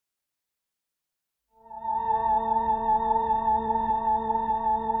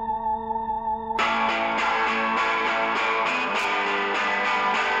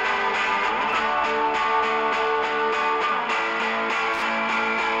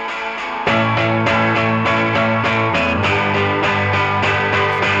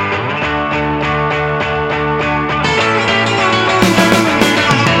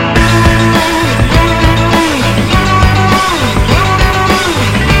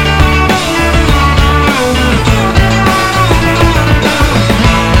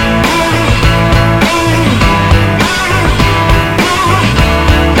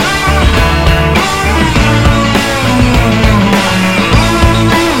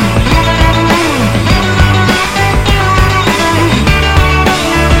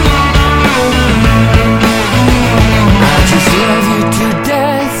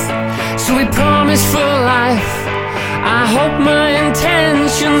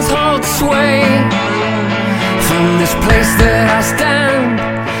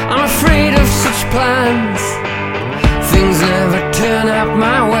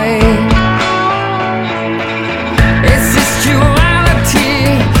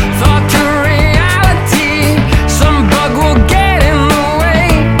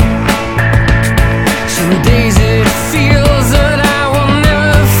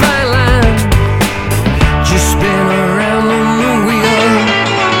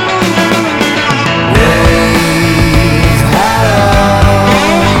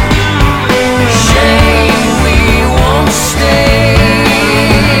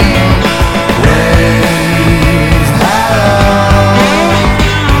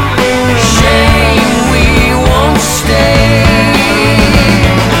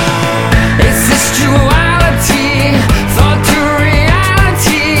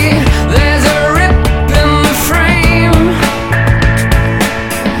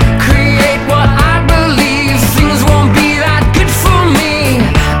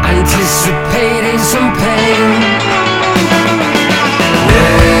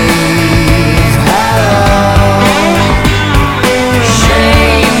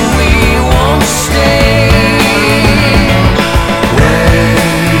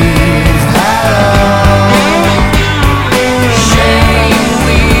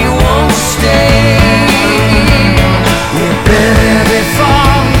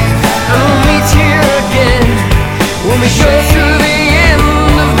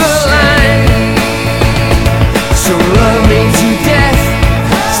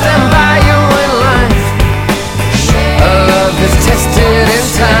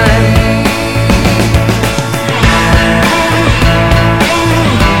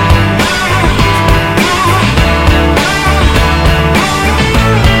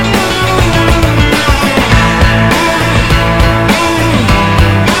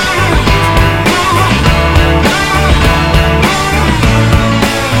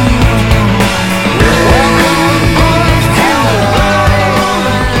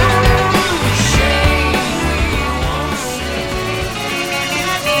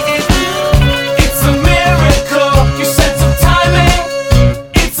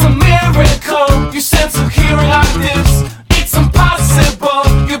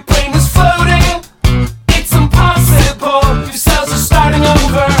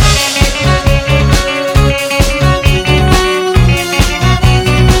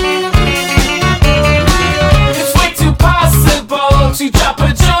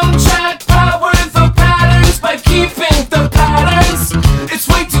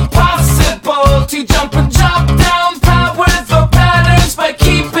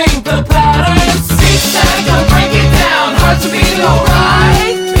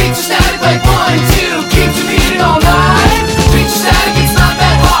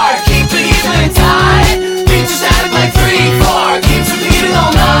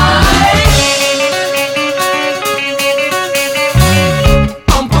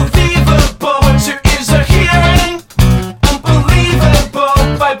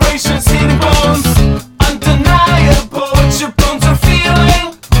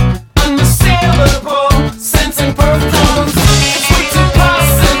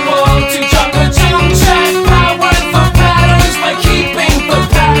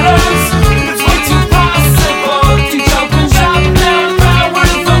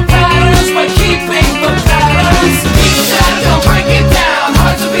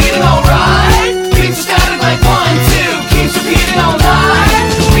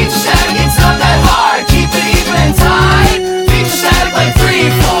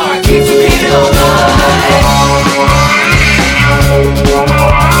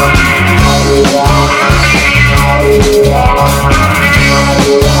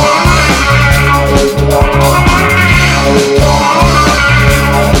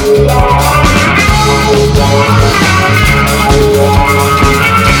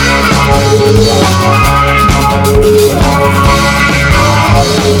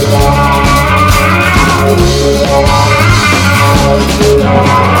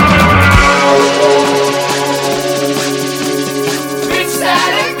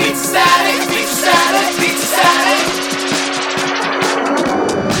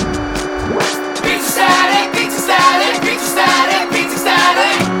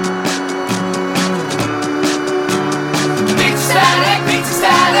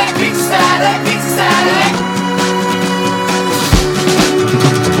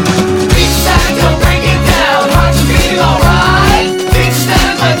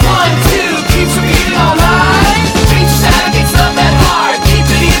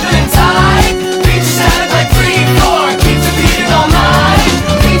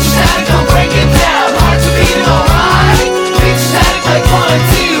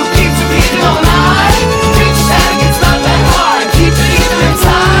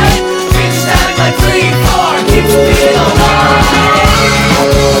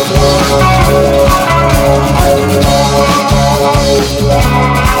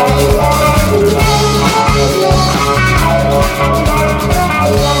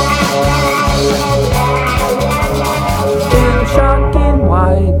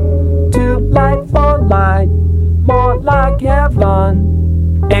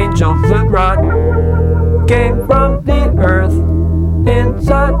heaven. Angels that run came from the earth,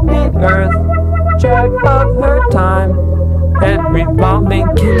 inside the earth. Check of her time, head revolving.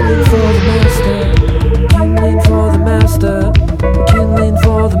 Kindling for the master, kindling for the master, kindling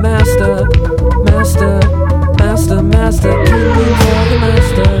for the master, master, master, master. Kindling for the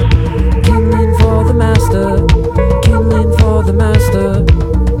master, kindling for the master, kindling for the master,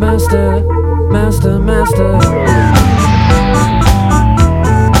 master, master, master.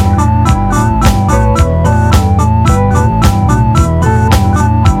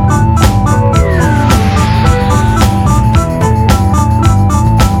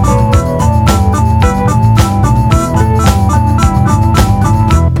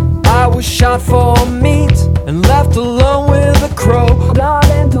 Shot for meat and left alone with a crow. Blood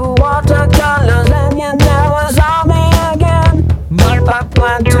into watercolors and you never saw me again. But I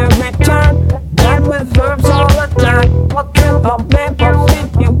plan to return, and with verbs all attack. What can a man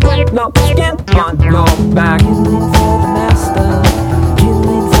perceive you with no skin on your back? Kindling for the master,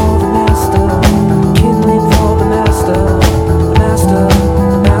 kindling for the master, kindling for the master, master,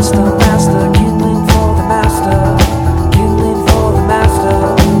 master, master. Kindling for the master, kindling for the master,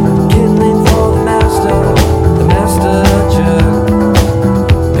 kindling for the master jug.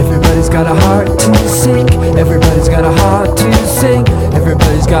 Everybody's got a heart to sing, everybody's got a heart to sing,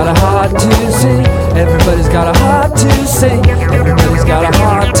 everybody's got a heart to sing, everybody's got a heart to sing, everybody's got a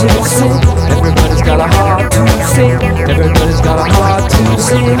heart to sing, everybody's got a heart to sing, everybody's got a heart to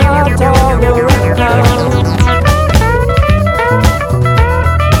sing. Heart all around.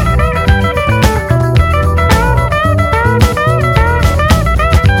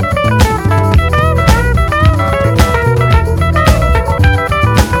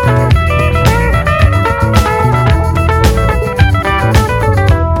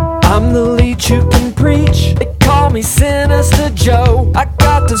 You can preach, they call me Sinister Joe. I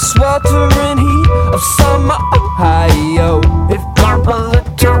got the sweltering heat of summer Ohio. If I'm a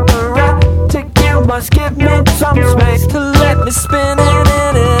little erratic, you must give me some space to let me spin in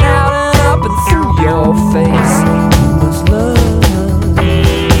and out and up and through your face. You must love, you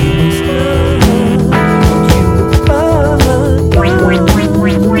must love,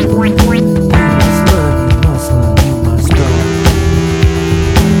 you must love.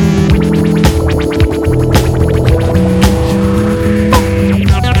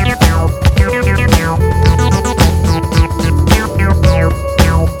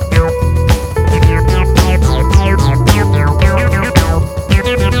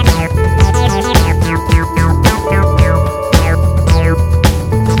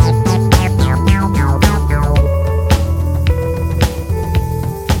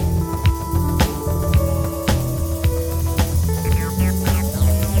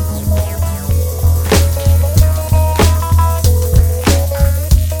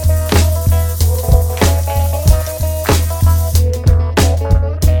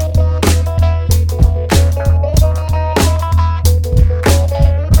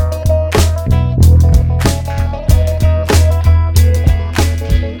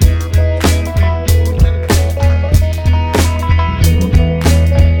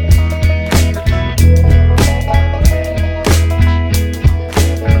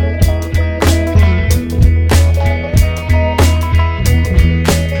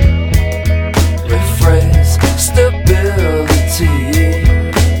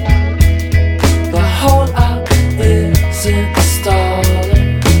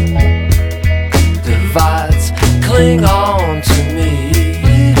 Cling on to me,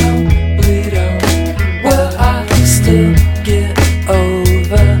 bleed on, will I still get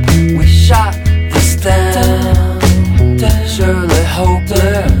over? We shot this down, surely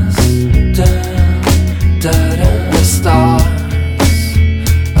hopeless. The stars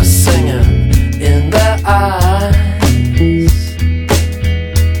are singing in their eyes.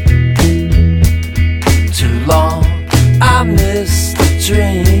 Too long I missed the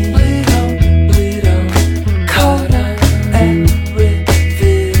dream.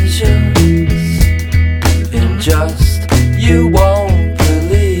 You won't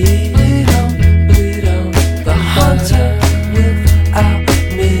believe, bleed on, the hunter without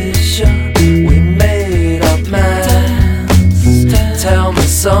mission. We made up minds. Tell me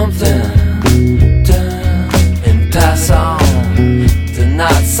something and pass on the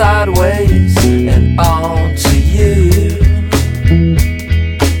night sideways and on to you.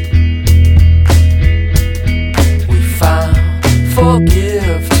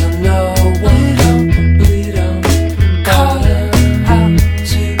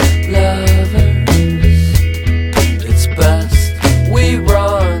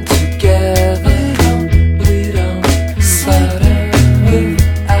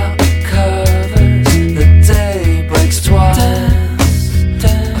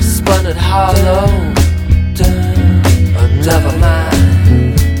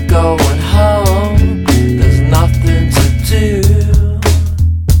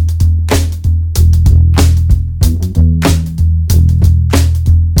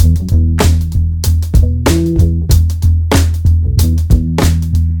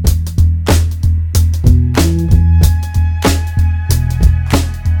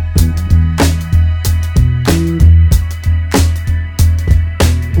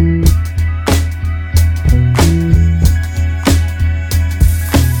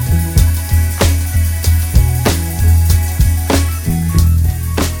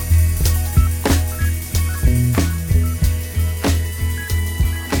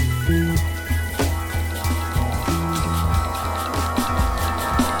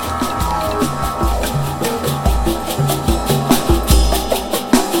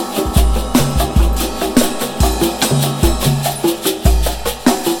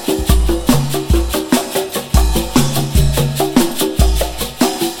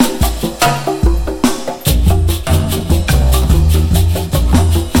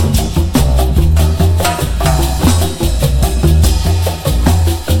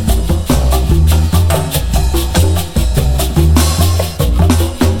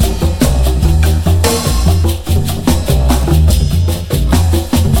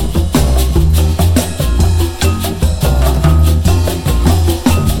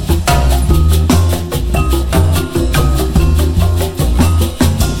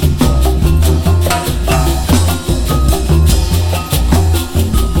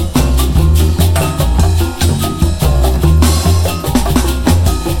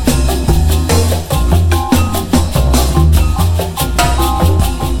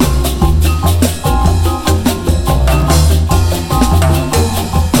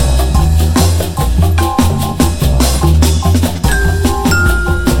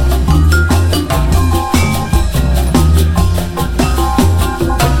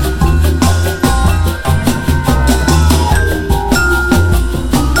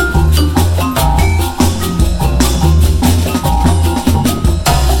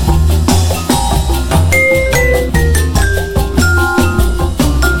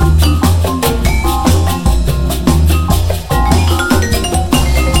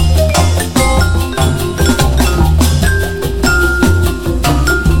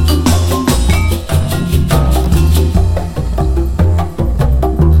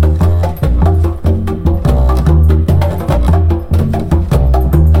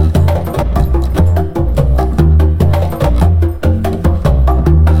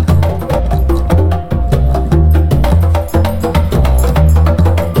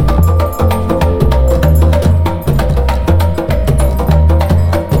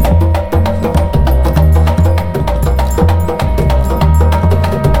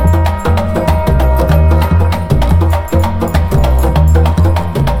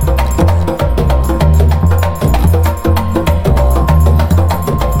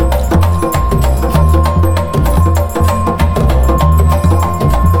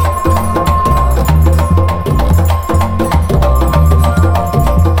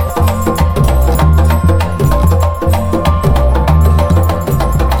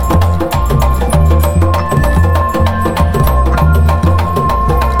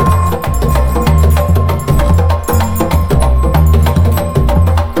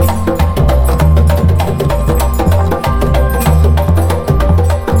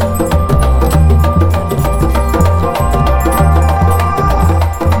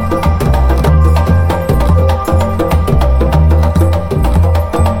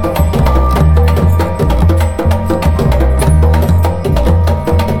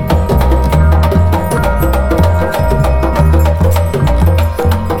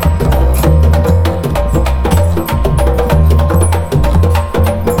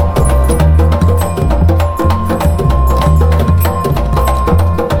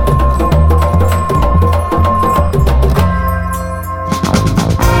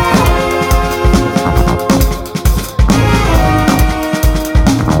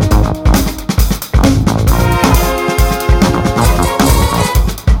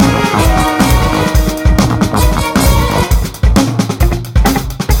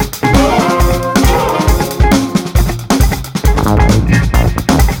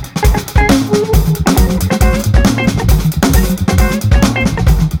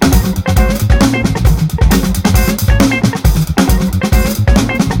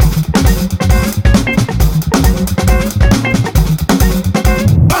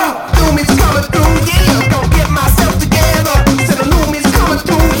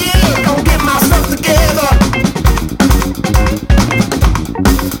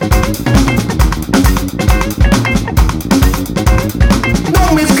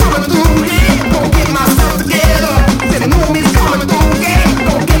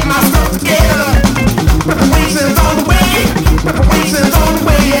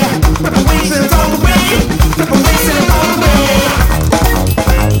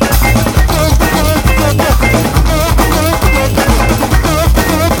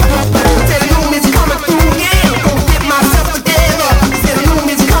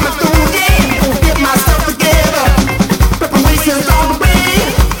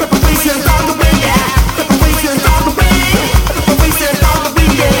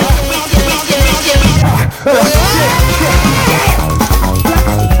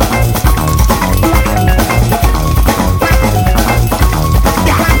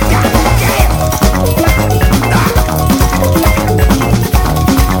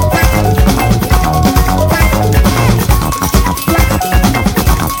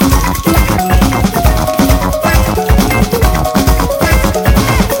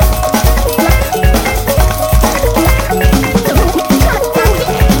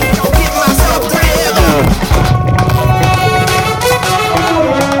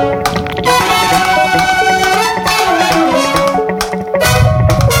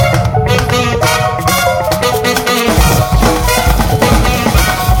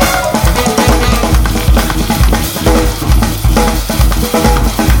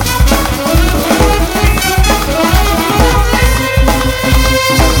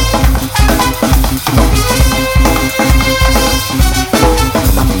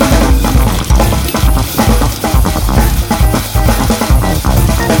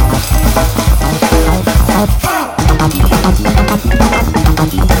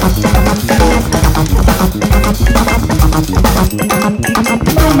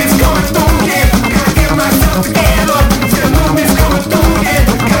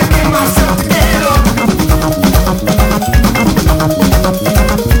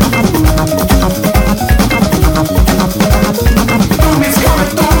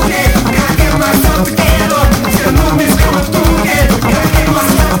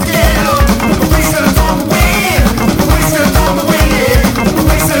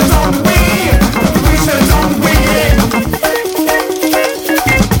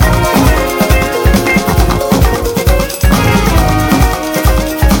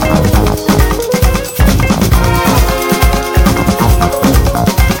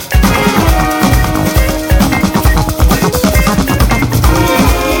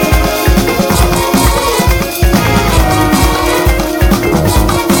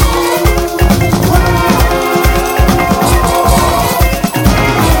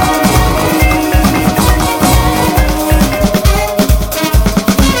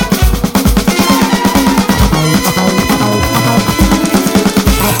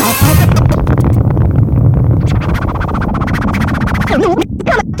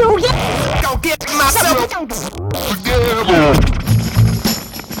 Go get myself together.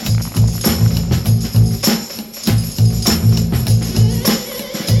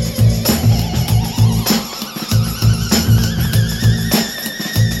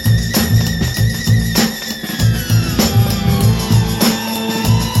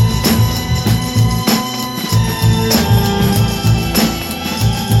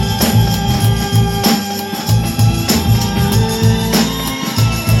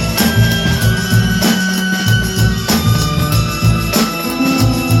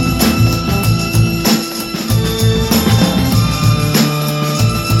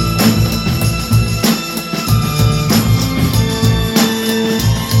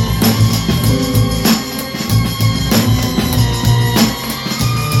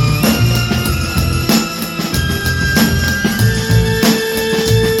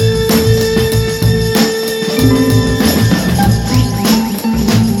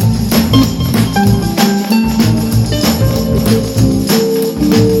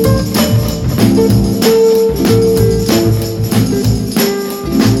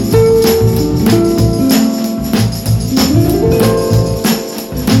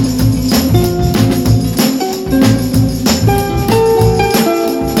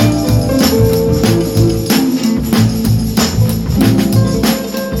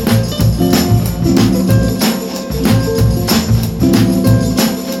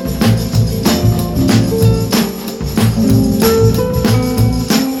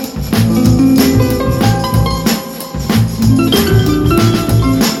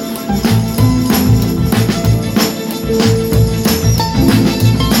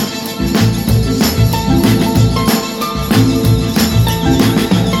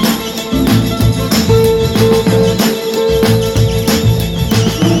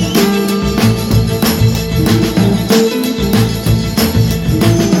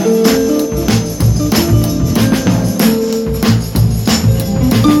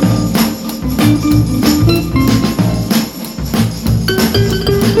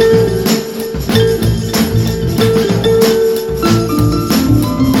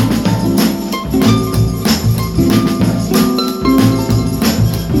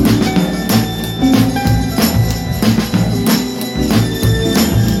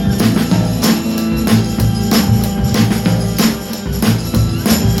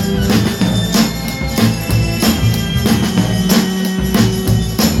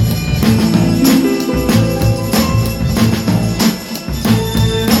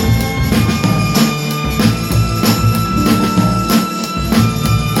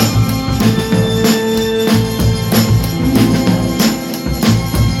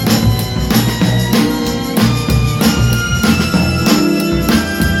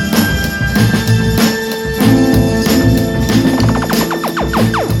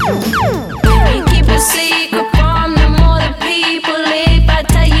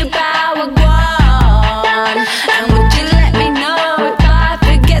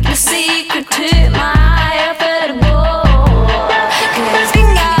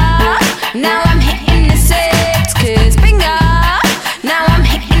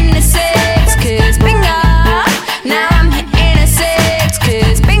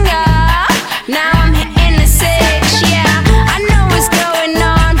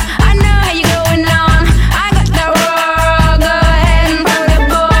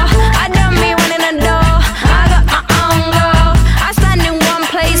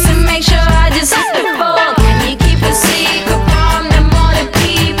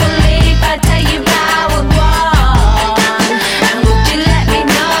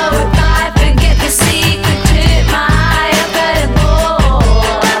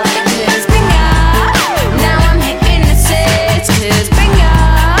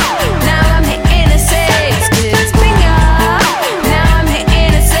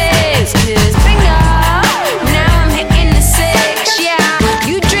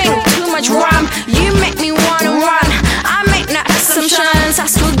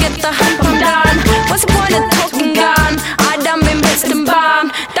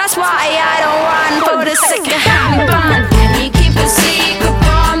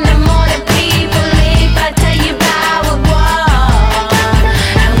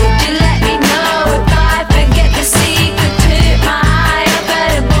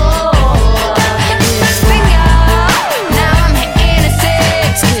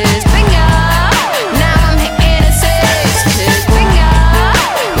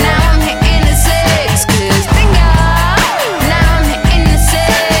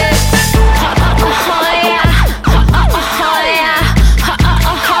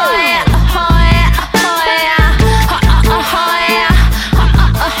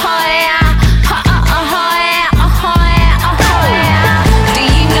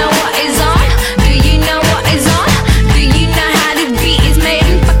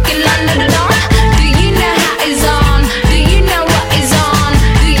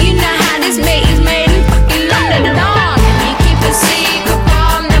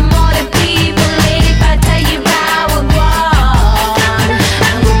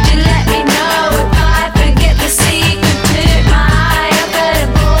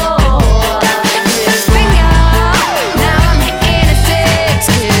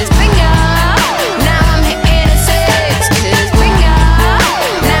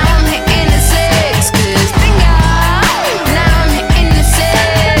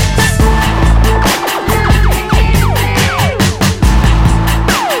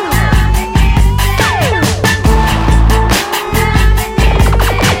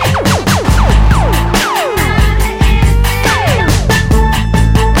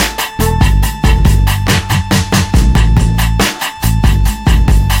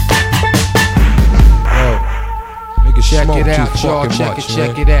 y'all,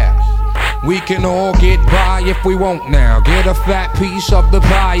 check it out. We can all get by if we want now. Get a fat piece of the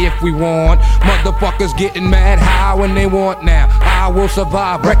pie if we want. Motherfuckers getting mad high when they want now. I will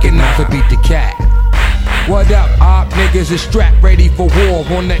survive, recognize and beat the cat. What up, op? Niggas is strapped ready for war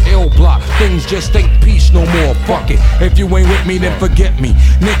on the ill block. Things just ain't peace no more. Fuck it. If you ain't with me, then forget me.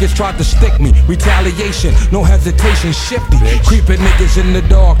 Niggas tried to stick me. Retaliation, no hesitation, shifty. Creeping niggas in the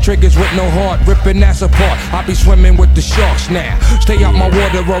dark, triggers with no heart, ripping ass apart. I be swimming with the sharks now. Stay out my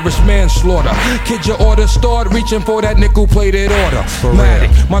water or it's manslaughter. Kid, your order start reaching for that nickel-plated order.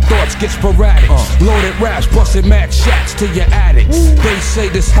 Matic, my thoughts get sporadic. Loaded raps, busting mad shots to your addicts. They say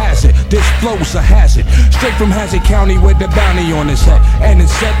this hazard, this flow's a hazard. Straight from Hazard County with the bounty on his head. And it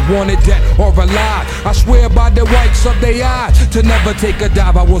said wanted dead or alive. I swear by the whites of their eyes, to never take a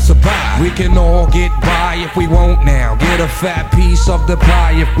dive, I will survive. We can all get by if we want now. Get a fat piece of the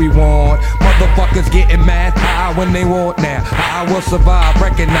pie if we want. Motherfuckers getting mad high when they want now. I will survive,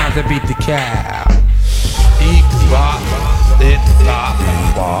 recognize and beat the cow. Eat bop, it bop,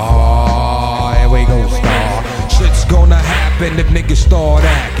 here we go, star. Shit's gonna happen if niggas start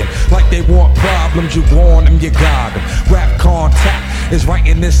acting like they want problems. You want them, you got them. Rap contact is right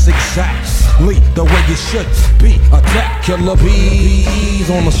in this exactly the way you should be. Attack killer bees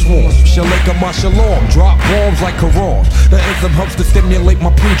on the swarm. Shalaka my shalom. Drop bombs like Quran. The ism helps to stimulate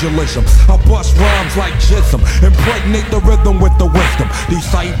my pugilism. I bust rhymes like jism. Impregnate the rhythm with the wisdom.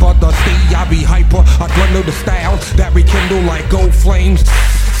 Decipher the C, I be hyper. I dwindle the styles that rekindle like gold flames.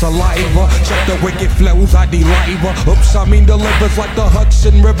 Saliva, check the wicked flows, I deliver. Oops, I mean delivers like the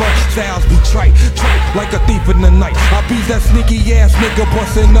Hudson River. Styles be trite like a thief in the night. I be that sneaky ass nigga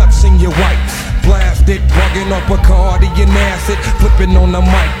busting nuts in your white. Plastic, bugging up Bacardi and acid. Flipping on the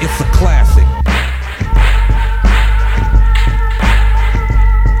mic, it's a classic.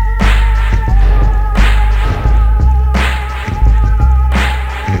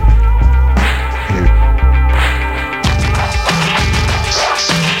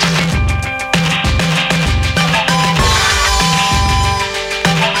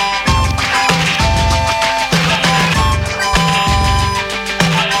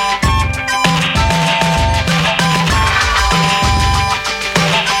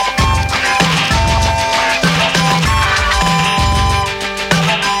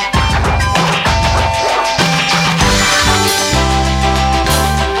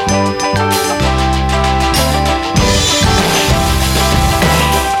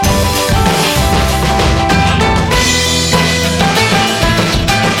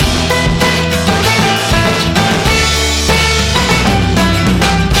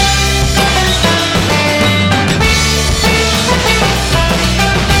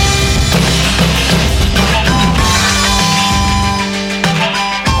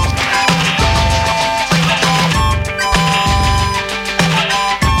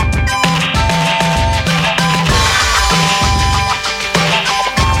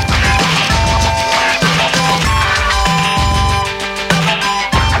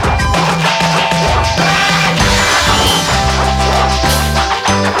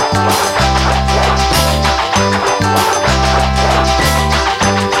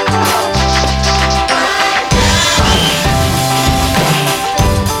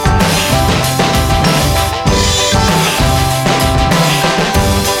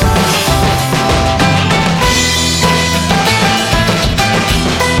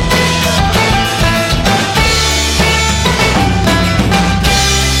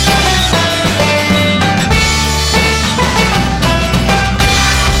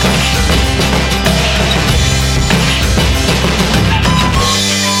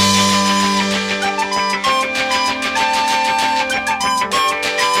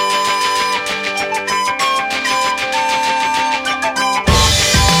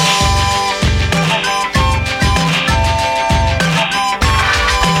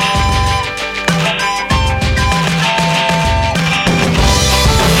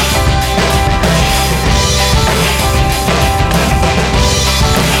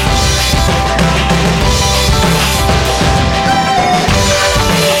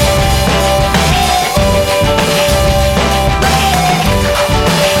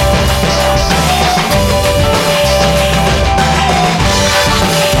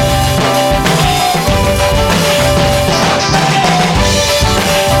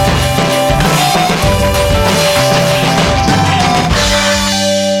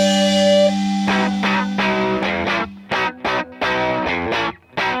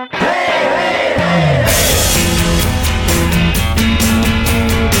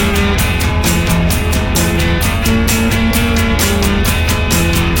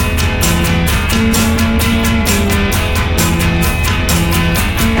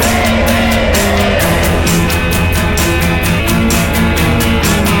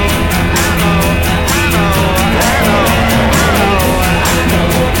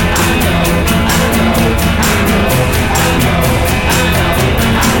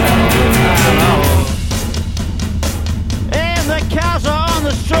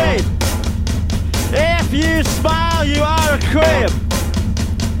 street. If you smile, you are a creep.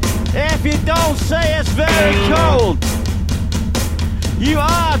 If you don't say it's very cold, you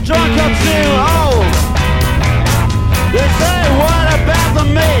are drunk or too old. They say, what about the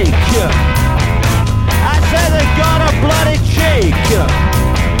meek? I say they got a bloody cheek.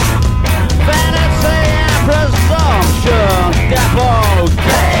 Vanity and presumption, devil,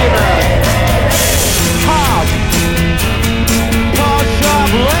 catching hop, pawn shop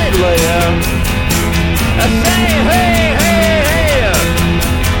lately. I say, hey, hey, hey,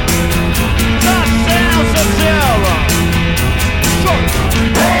 that sounds a terror.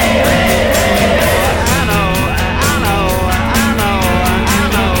 Hey, hey, hey, I know, I know, I know, I know, I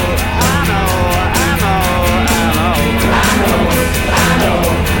know, I know, I know, I know, I know,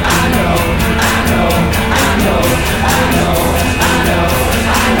 I know, I know, I know, I know, I know,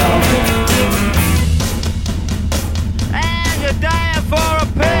 I know. And you're dying for a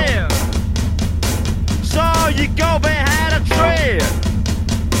pill, so you go behind a tree,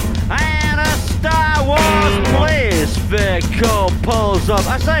 and a Star Wars police vehicle pulls up.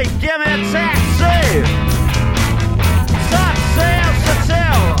 I say, give me a taxi. Top sales to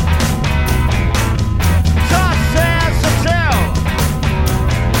tell. Top sales to tell.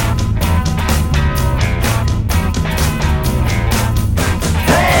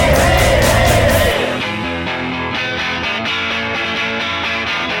 Hey, hey, hey, hey.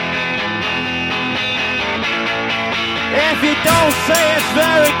 If you don't say it's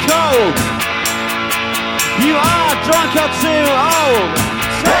very cold, you are drunk or too old.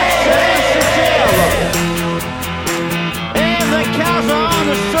 Taxis to jail. If the cows are on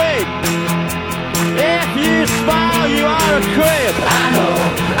the street, if you smile, you are a creep. I know,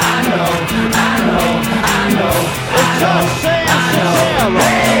 I know, I know, I know. It's just saying to jail.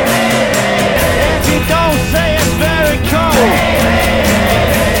 If you don't say it's very cold,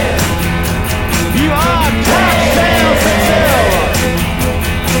 you are top sales to jail.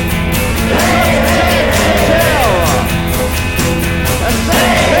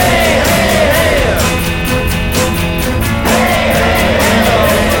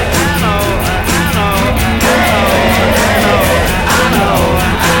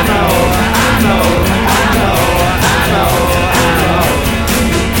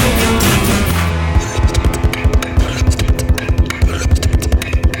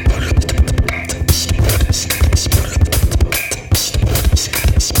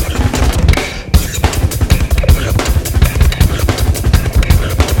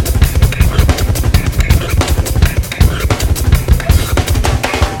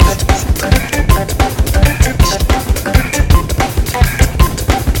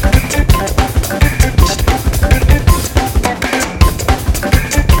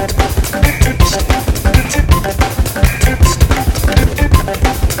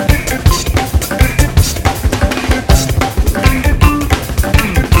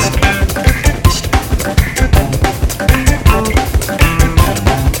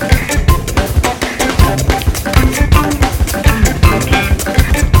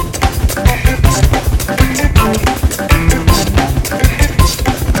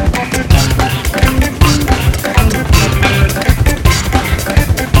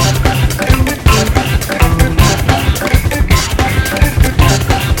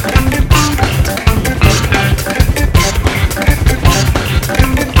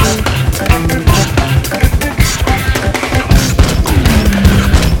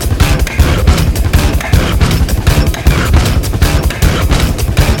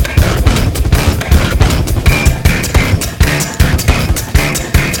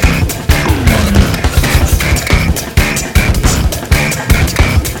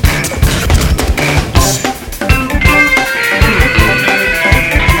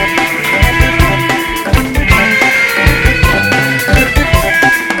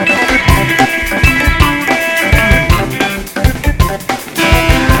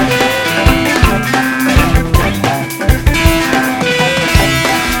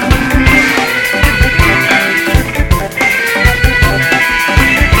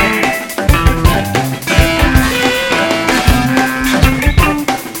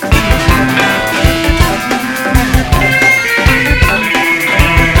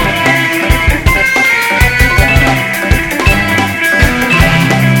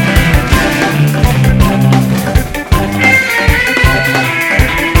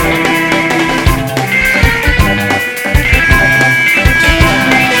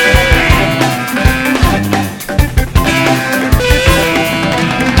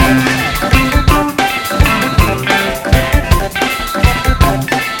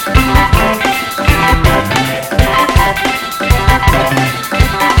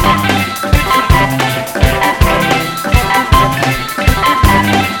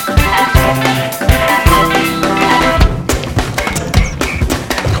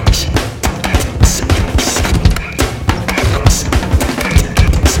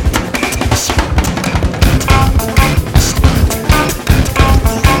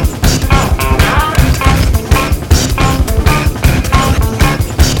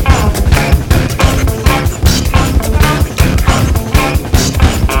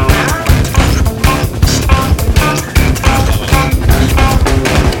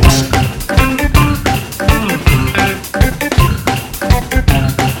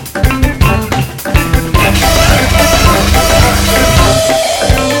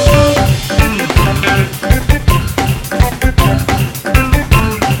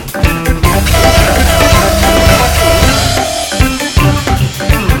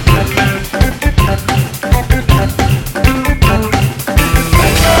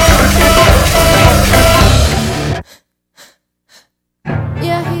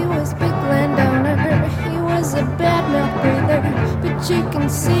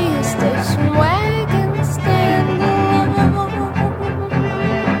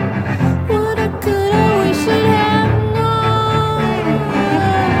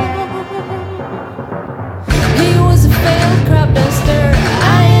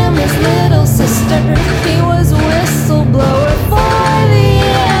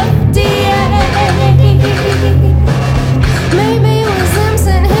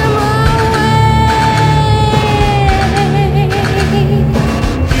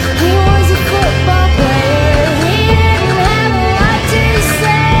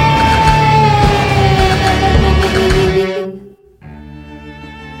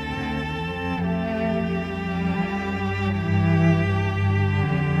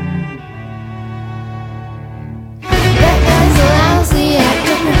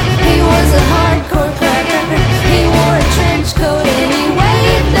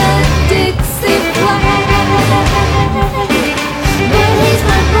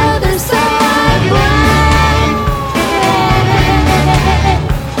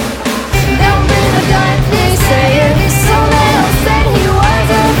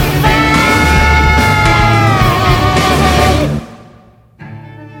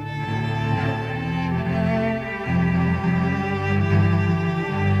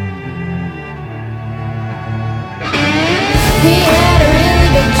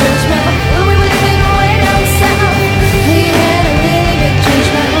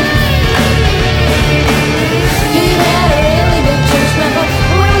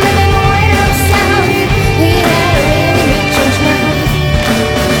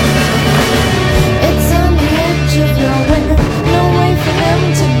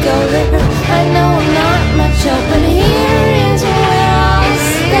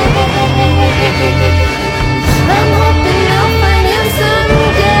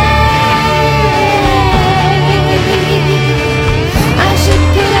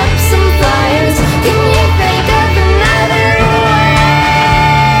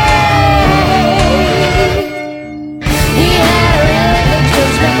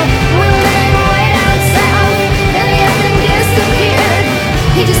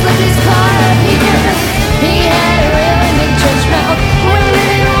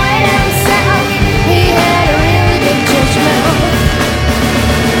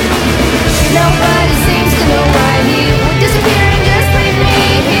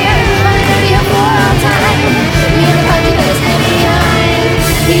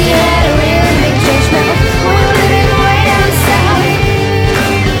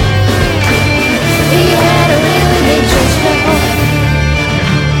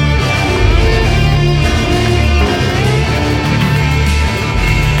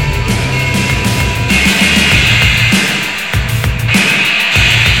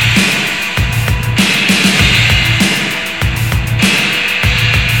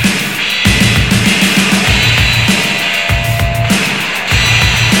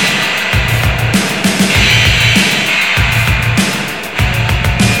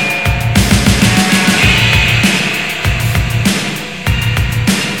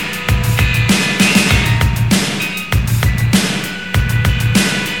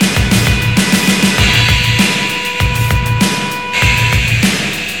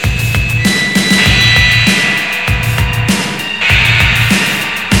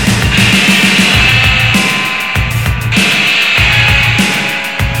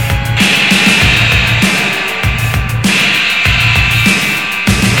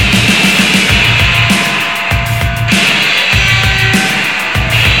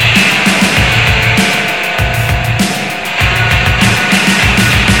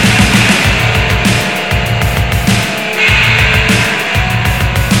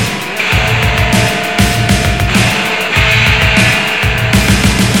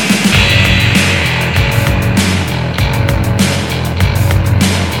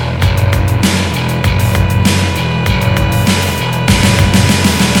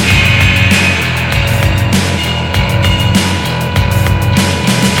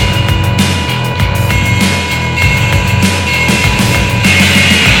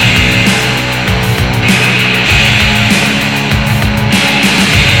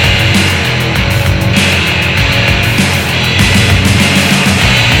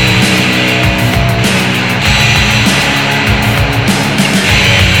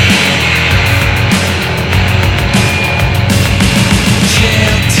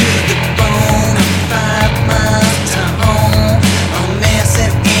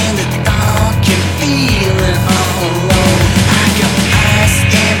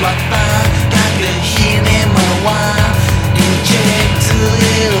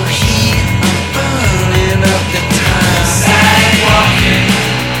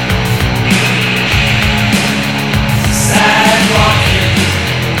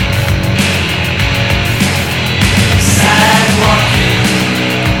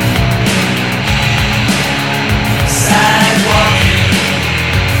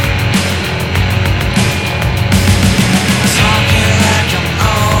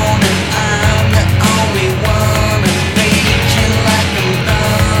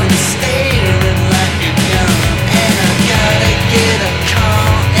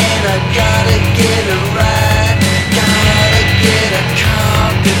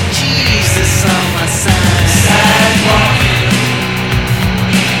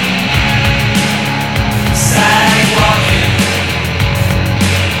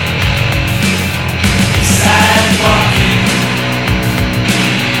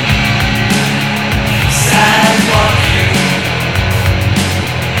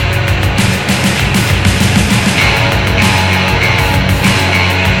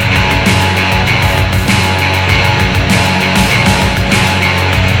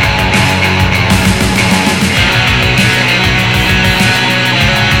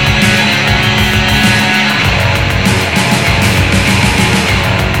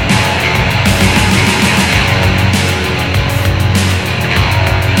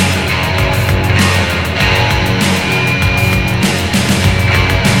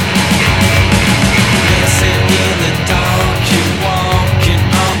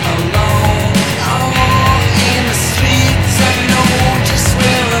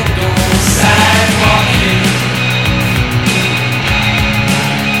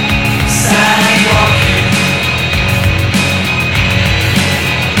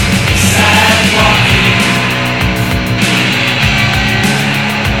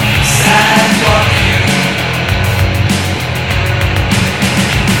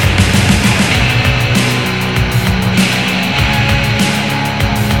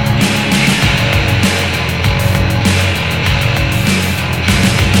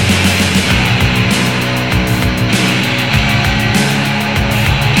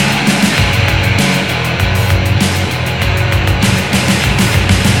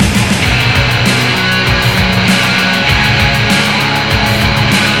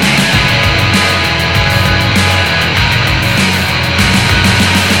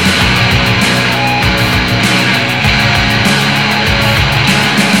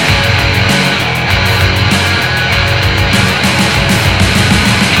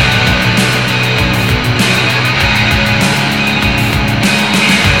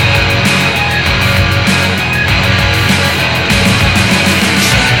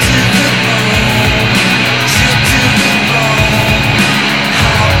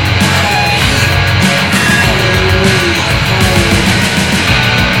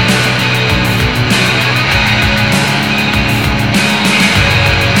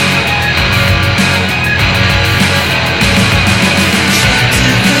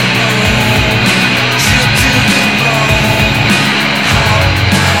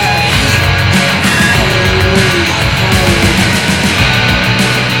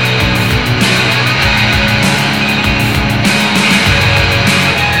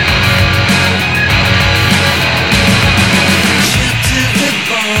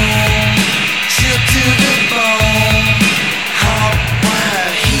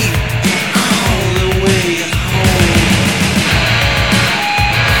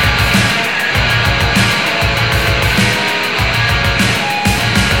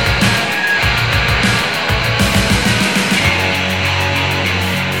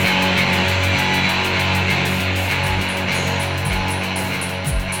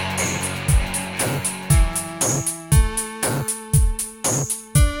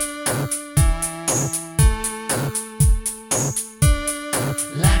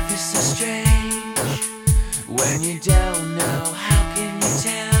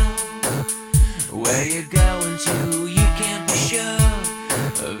 Where you're going to, you can't be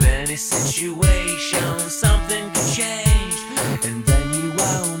sure of any situation. Something could change, and then you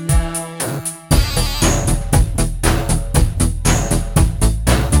won't know.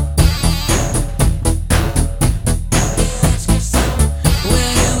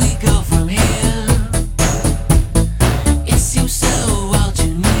 Where do we go from here? It seems so all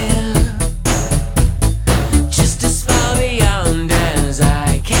too near, just as far beyond as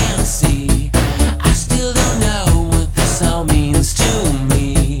I can see. I still don't know what this all means to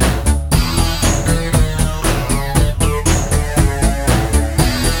me.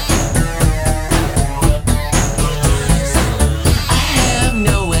 I have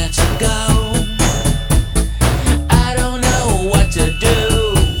nowhere to go. I don't know what to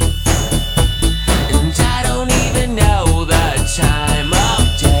do, and I don't even know the time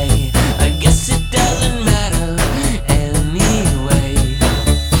of day. I guess it doesn't matter anyway.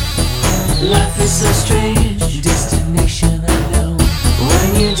 Life is so strange, destination unknown.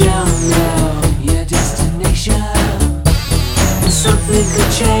 When you don't know your destination, and something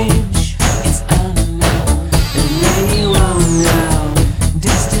could change, it's unknown, and then you won't know.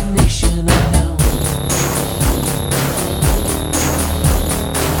 Destination unknown.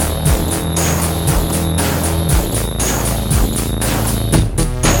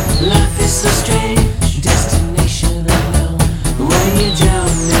 Life is so strange, destination unknown. When you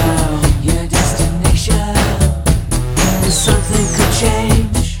don't know your destination, and something could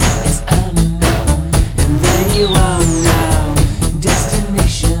change, it's unknown, and then you won't know.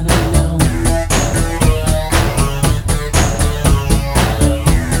 Destination unknown.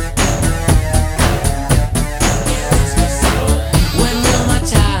 When will my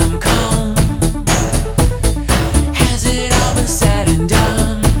time come? Has it all been said and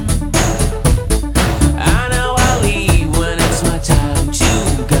done? I know I'll leave when it's my time to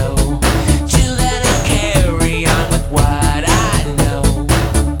go. Till then I'll carry on with what I know.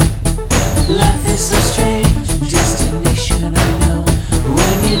 Life is so strange, destination unknown.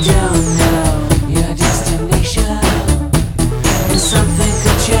 When you don't know your destination, and something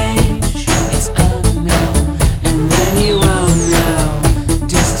could change, it's unknown, and then you won't know.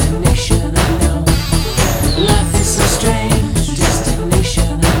 Destination unknown. Life is so strange,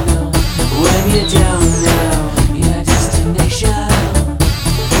 destination unknown. When you don't know your destination,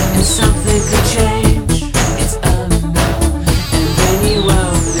 and something could change, it's unknown, and then you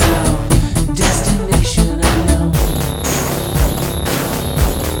won't know. Destination unknown.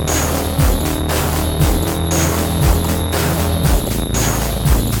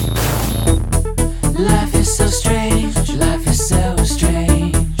 Life is so strange, life is so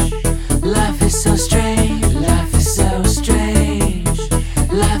strange. Life is so strange, life is so strange.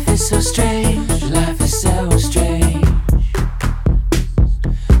 Life is so strange, life is so strange.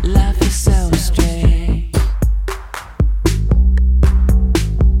 Life is so strange.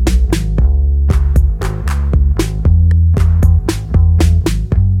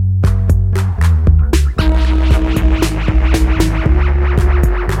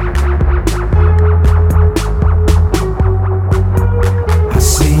 I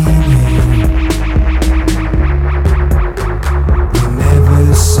seen you. You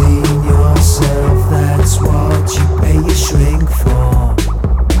never seen yourself. That's what you pay your shrink for.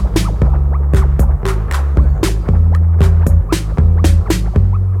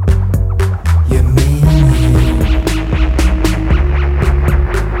 You mean you.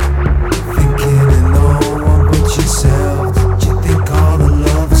 Thinking of no one but yourself. Do you think all the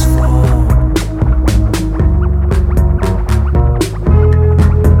love's for?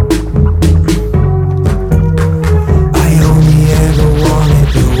 I only ever wanted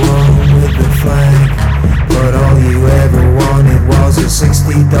the one with the flag, but all you ever wanted was a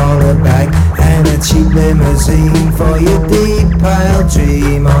 $60 bag and a cheap limousine for your deep pile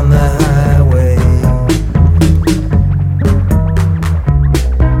dream on the highway.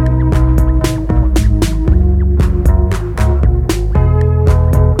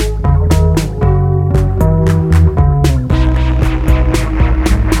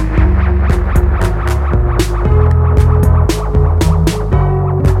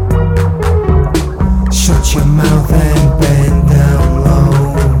 Shut your mouth and bend down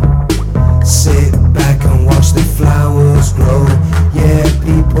low. Sit back and watch the flowers grow. Yeah,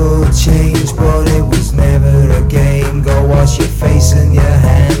 people change, but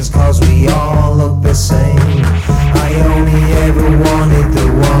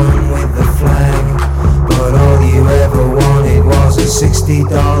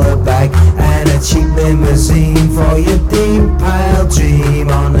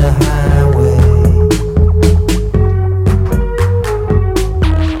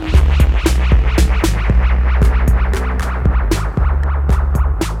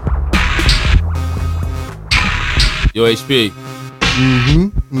Yo, HP.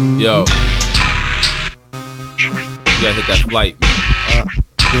 Yo. You gotta hit that flight, man.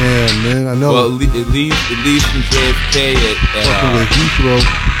 Damn, man, I know. Well, it leaves from JFK at Heathrow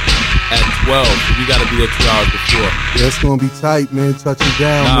at 12. So we gotta be there 2 hours before. Yeah, it's gonna be tight, man. Touching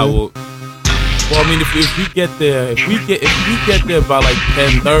down, man. Well, I mean, if we get there, if we get there by like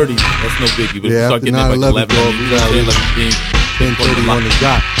 10:30, that's no biggie. But yeah, if we start getting there by like 11, we gotta leave 10:30 on the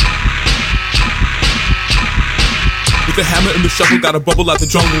dot. With the hammer and the shovel, gotta bubble out the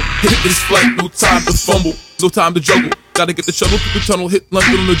jungle. Hit this flight, no time to fumble, no time to juggle. Gotta get the shuttle through the tunnel, hit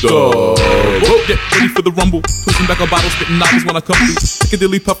London on the door. Get ready for the rumble. Twisting back a bottle, spitting novels when I come through.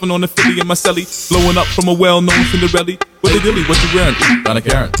 Piccadilly puffing on the Philly in my celly. Blowing up from a well-known Cinderella. What the dilly, what you wearing? Donna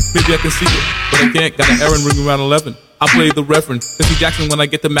Karen. Maybe I can see it, but I can't. Got an errand ring around 11. I play the Reverend, Jesse Jackson when I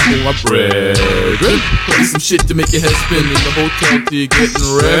get the Mac with my bread. Play some shit to make your head spin in the hotel till you're getting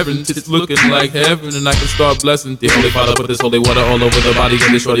reverend. It's looking like heaven and I can start blessing. The Holy Father put this holy water all over the body of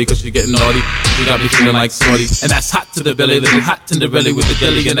this shorty cause she's getting naughty. She got me feeling like Shorty. And that's hot to the belly, little hot to the belly with the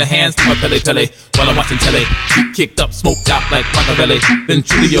jelly in the hands to my pele while I'm watching telly. She kicked up, smoked out like Machiavelli. Then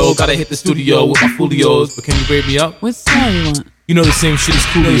Julio, gotta hit the studio with my folios. But can you braid me up? What song you want? You know the same shit as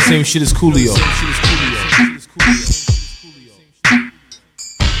Coolio, the same shit as Coolio.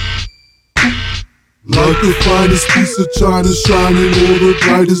 Like the finest piece of china shining, or the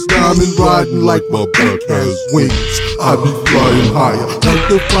brightest diamond riding like my back has wings. I be flying higher. Like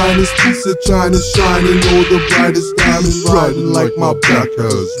the finest piece of china shining, or the brightest diamond riding like my back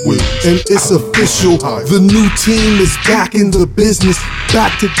has wings. And it's official, the new team is back in the business.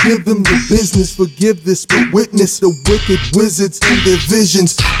 Back to give them the business. Forgive this, but witness the wicked wizards and their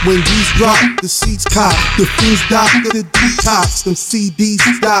visions. When these drop, the seats cop, the fiends dock, the detox, them CDs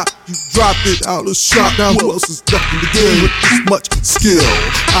stop. You dropped it out of shot. Now who else is left in the game with this much skill?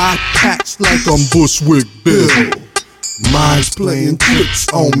 I catch like I'm Bushwick Bill. Minds playing tricks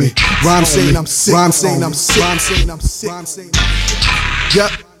on me. Rhyme saying I'm sick. Rhyme saying I'm sick. Rhyme saying I'm sick.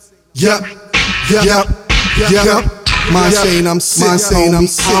 Yep. Mind saying I'm sick, I'm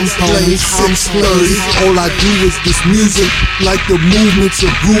playing 630. All I do is this music, like the movements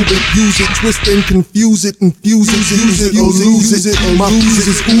of Rubik. Use it, twist and confuse it, infuse it, use it or lose it. My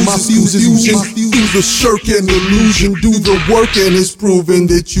fuses, my fusion. Do the shirk and illusion, do the work and it's proven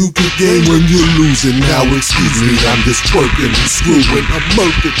that you can gain when you're losing. Now excuse me, I'm just twerking and screwing. I'm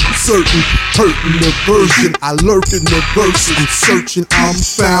murking, certain, hurting the version. I lurk in the verse, I'm searching, I'm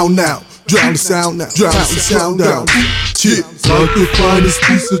found now. Drown the sound now, drown the sound down. Shit, like the finest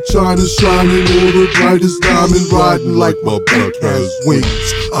piece of china shining, or the brightest diamond riding like my back has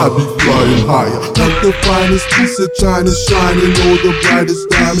wings. I be flying higher. Like the finest piece of china shining, or the brightest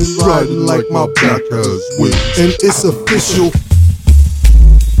diamond riding like my back has wings. And it's official.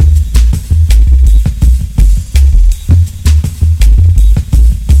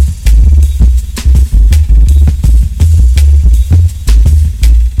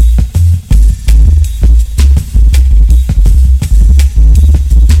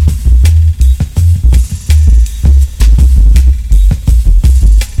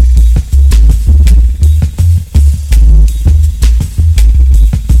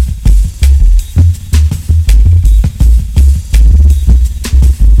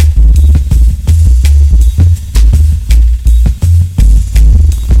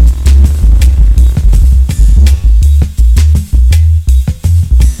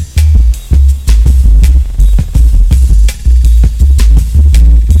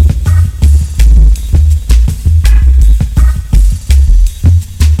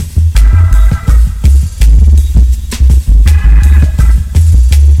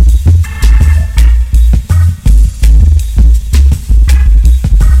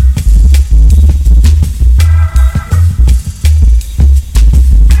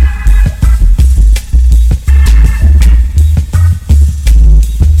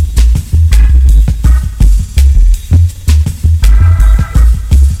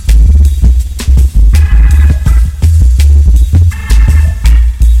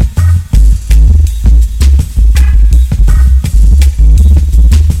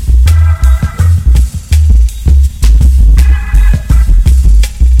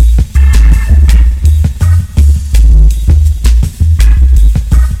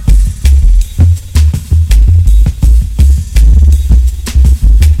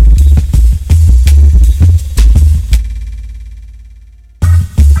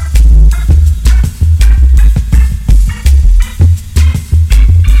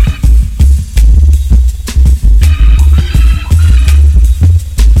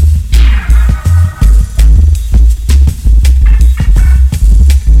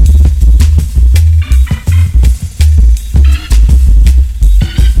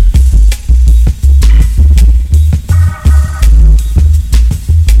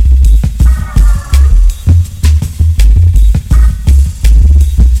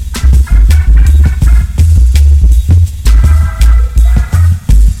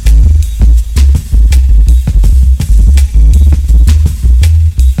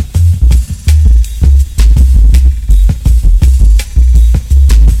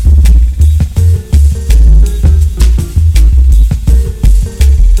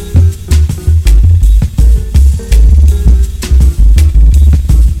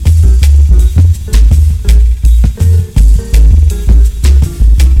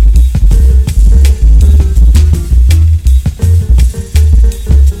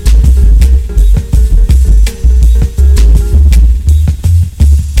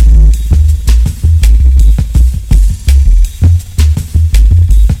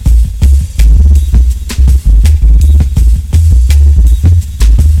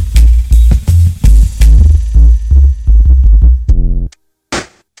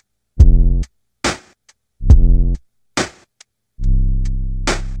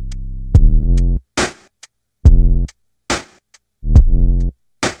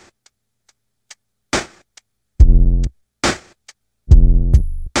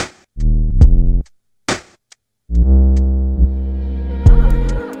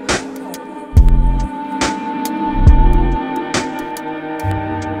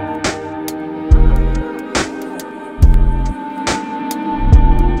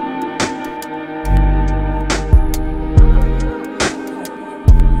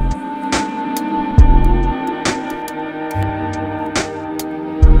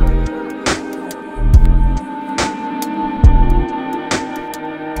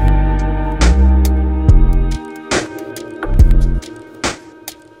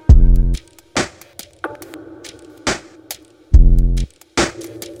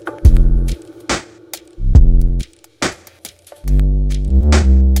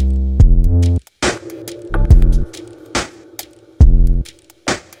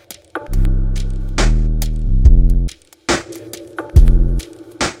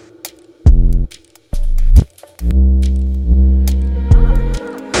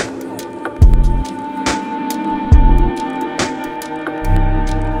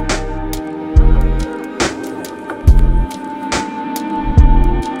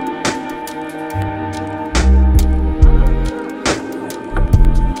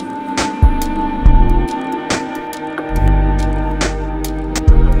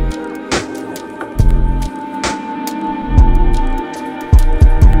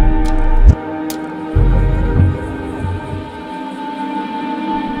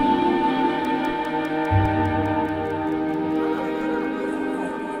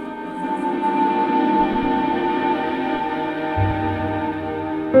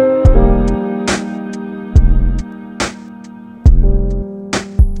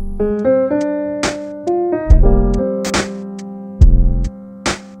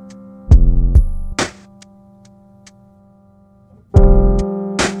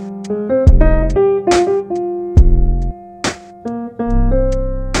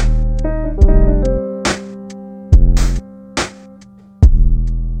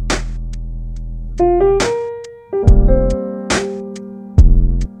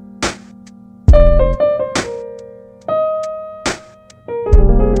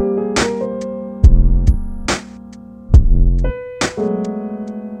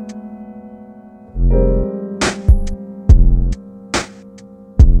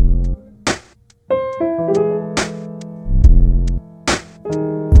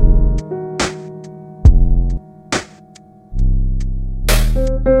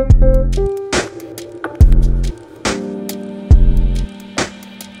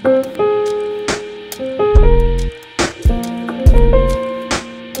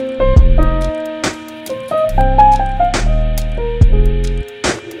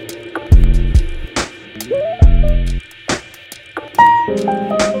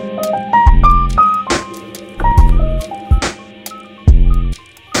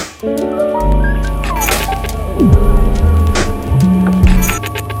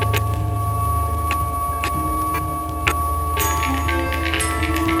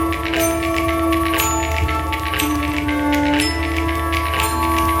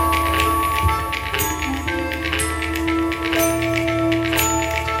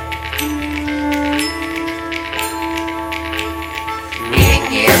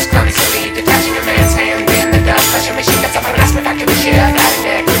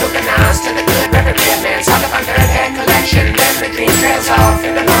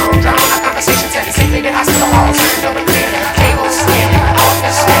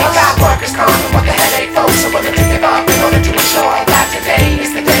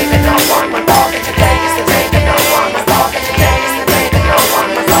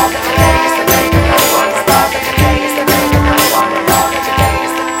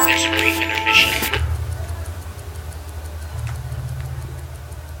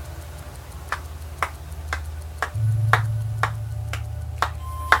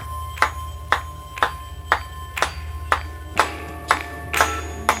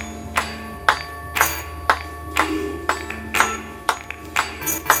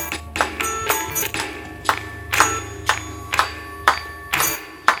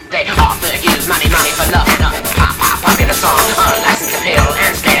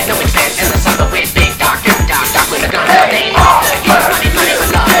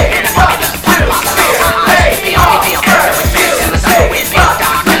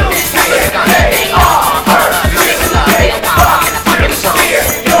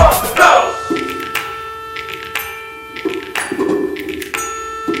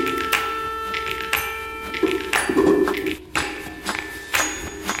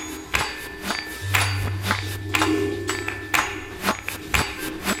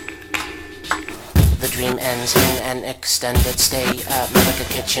 dream ends in an extended stay at America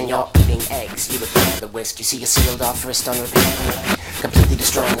Kitchen. You're eating eggs, you look at the whisk. You see you're sealed off, wrist on repeat, completely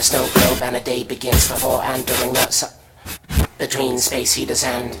destroying the snow globe. And a day begins before and during the between space heaters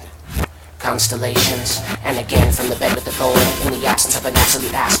and constellations. And again from the bed with the bowl, in the absence of an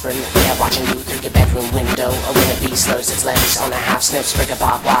absolute aspirin, they're watching you through your bedroom window. A when a bee slurs its legs on a half snip sprig of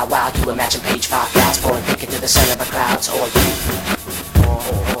bob wow wow. You imagine page 5 clouds pouring thick into the center of a clouds, or you,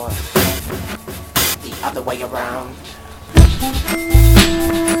 or the other way around.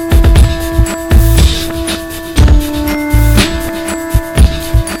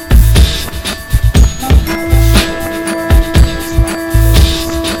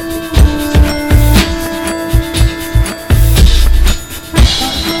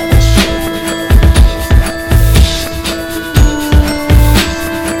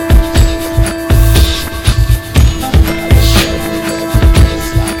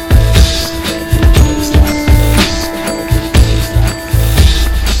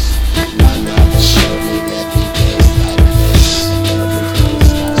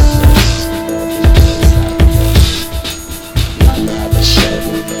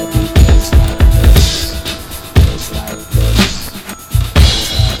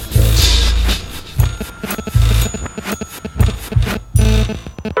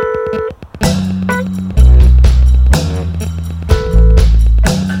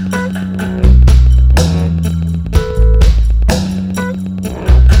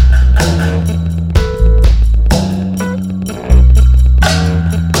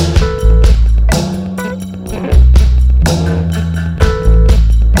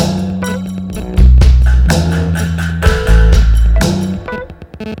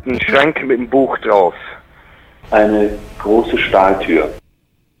 Schrank mit einem Buch drauf. Eine große Stahltür.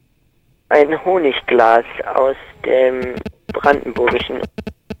 Ein Honigglas aus dem Brandenburgischen.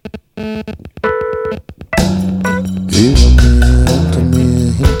 Über mir, unter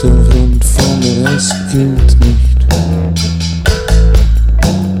mir, Hintergrund, vor mir, das gilt nicht.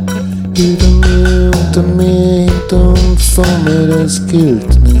 Über mir, unter mir, hinter und vor mir, das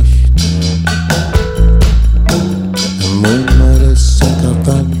gilt nicht. Amor das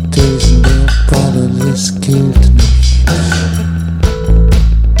atrapantes in der Pada, das gilt nicht.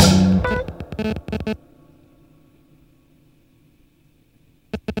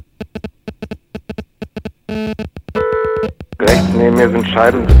 Rechts neben mir sind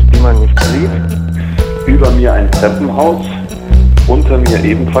Scheiben, die man nicht sieht. Über mir ein Treppenhaus, unter mir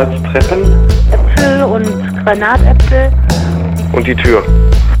ebenfalls Treppen. Äpfel und Granatäpfel. Und die Tür.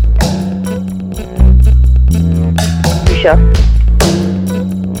 Bücher.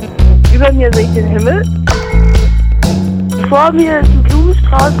 Über mir sehe ich den Himmel. Vor mir ist ein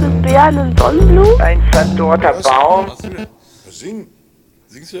Blumenstrauß mit Beeren und Sonnenblumen. Ein verdorrter Baum. Sing.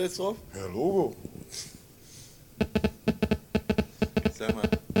 Singst du jetzt drauf? Ja, Logo. Sag mal.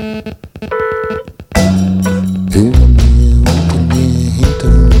 Über mir, unter mir,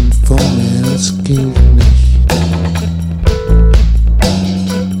 hinter und vor mir, das gilt nicht.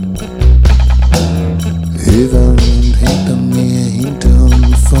 Über und hinter mir, hinter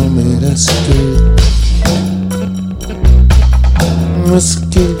und vor mir, das gilt nicht. Das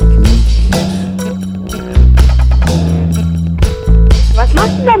gilt nicht. Was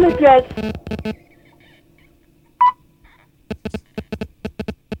machst du damit jetzt?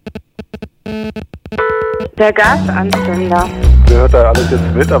 Der Gasanzünder. Der hört da alles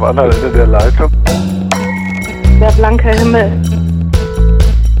jetzt mit am anderen Ende der Leitung. Der blanke Himmel.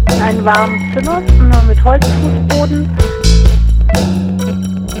 Ein warmes Zimmer mit Holzfußboden.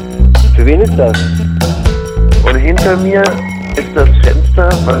 Für wen ist das? Und hinter mir ist das Fenster,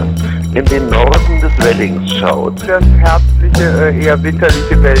 was in den Norden des Weddings schaut. Das herbstliche, eher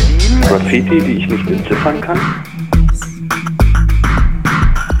winterliche Berlin. Graffiti, die ich nicht entziffern kann.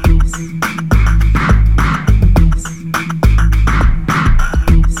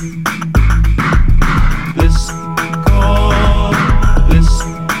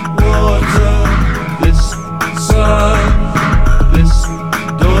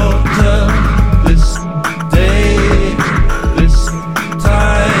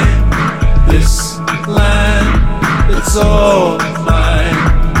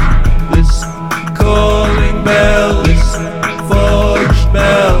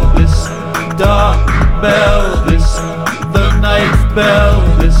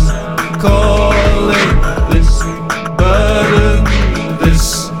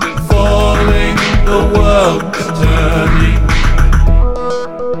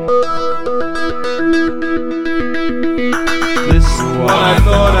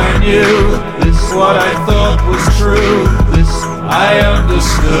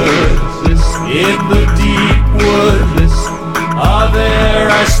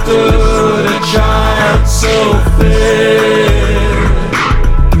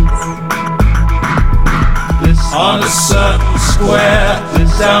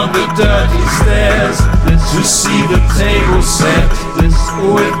 Down the dirty stairs to see the table set